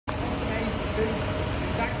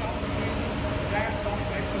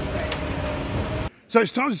So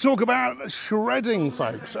it's time to talk about shredding,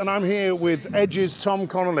 folks, and I'm here with Edge's Tom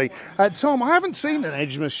Connolly. Tom, I haven't seen an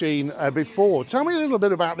Edge machine before. Tell me a little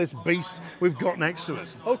bit about this beast we've got next to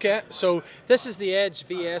us. Okay, so this is the Edge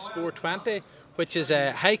VS420, which is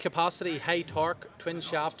a high capacity, high torque twin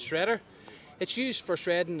shaft shredder. It's used for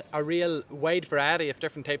shredding a real wide variety of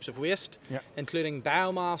different types of waste, including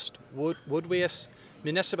biomass, wood waste,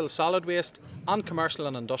 municipal solid waste, and commercial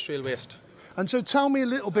and industrial waste. And so tell me a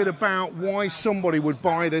little bit about why somebody would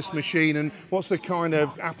buy this machine and what's the kind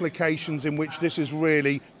of applications in which this is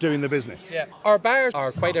really doing the business. Yeah, our buyers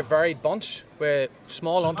are quite a varied bunch, with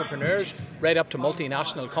small entrepreneurs right up to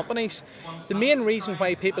multinational companies. The main reason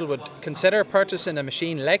why people would consider purchasing a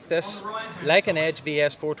machine like this, like an Edge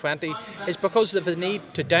VS420, is because of the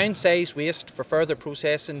need to downsize waste for further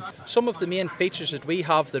processing. Some of the main features that we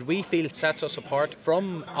have that we feel sets us apart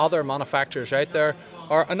from other manufacturers out there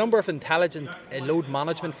are a number of intelligent load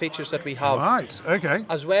management features that we have. Right, okay.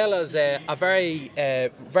 As well as a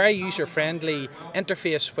very user-friendly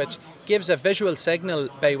interface which gives a visual signal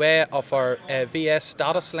by way of our VS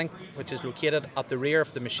status link, which is located at the rear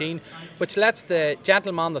of the machine, which lets the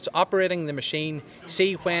gentleman that's operating the machine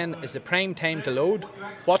see when is the prime time to load,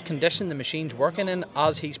 what condition the machine's working in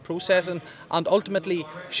as he's processing, and ultimately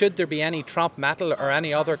should there be any trapped metal or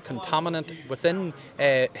any other contaminant within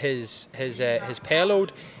his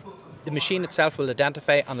payload, the machine itself will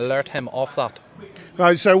identify and alert him of that.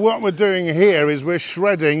 Right, so what we're doing here is we're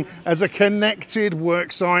shredding as a connected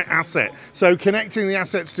worksite asset. So connecting the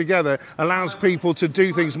assets together allows people to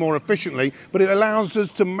do things more efficiently, but it allows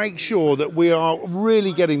us to make sure that we are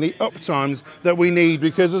really getting the uptimes that we need,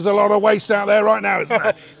 because there's a lot of waste out there right now, isn't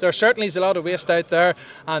there? There certainly is a lot of waste out there,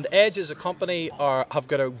 and Edge as a company have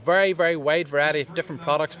got a very, very wide variety of different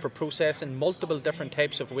products for processing multiple different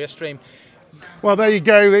types of waste stream. Well, there you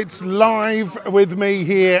go. It's live with me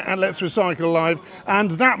here at Let's Recycle Live,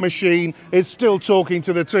 and that machine is still talking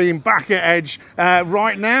to the team back at Edge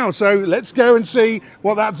right now. So let's go and see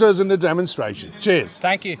what that does in the demonstration. Cheers.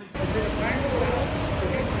 Thank you.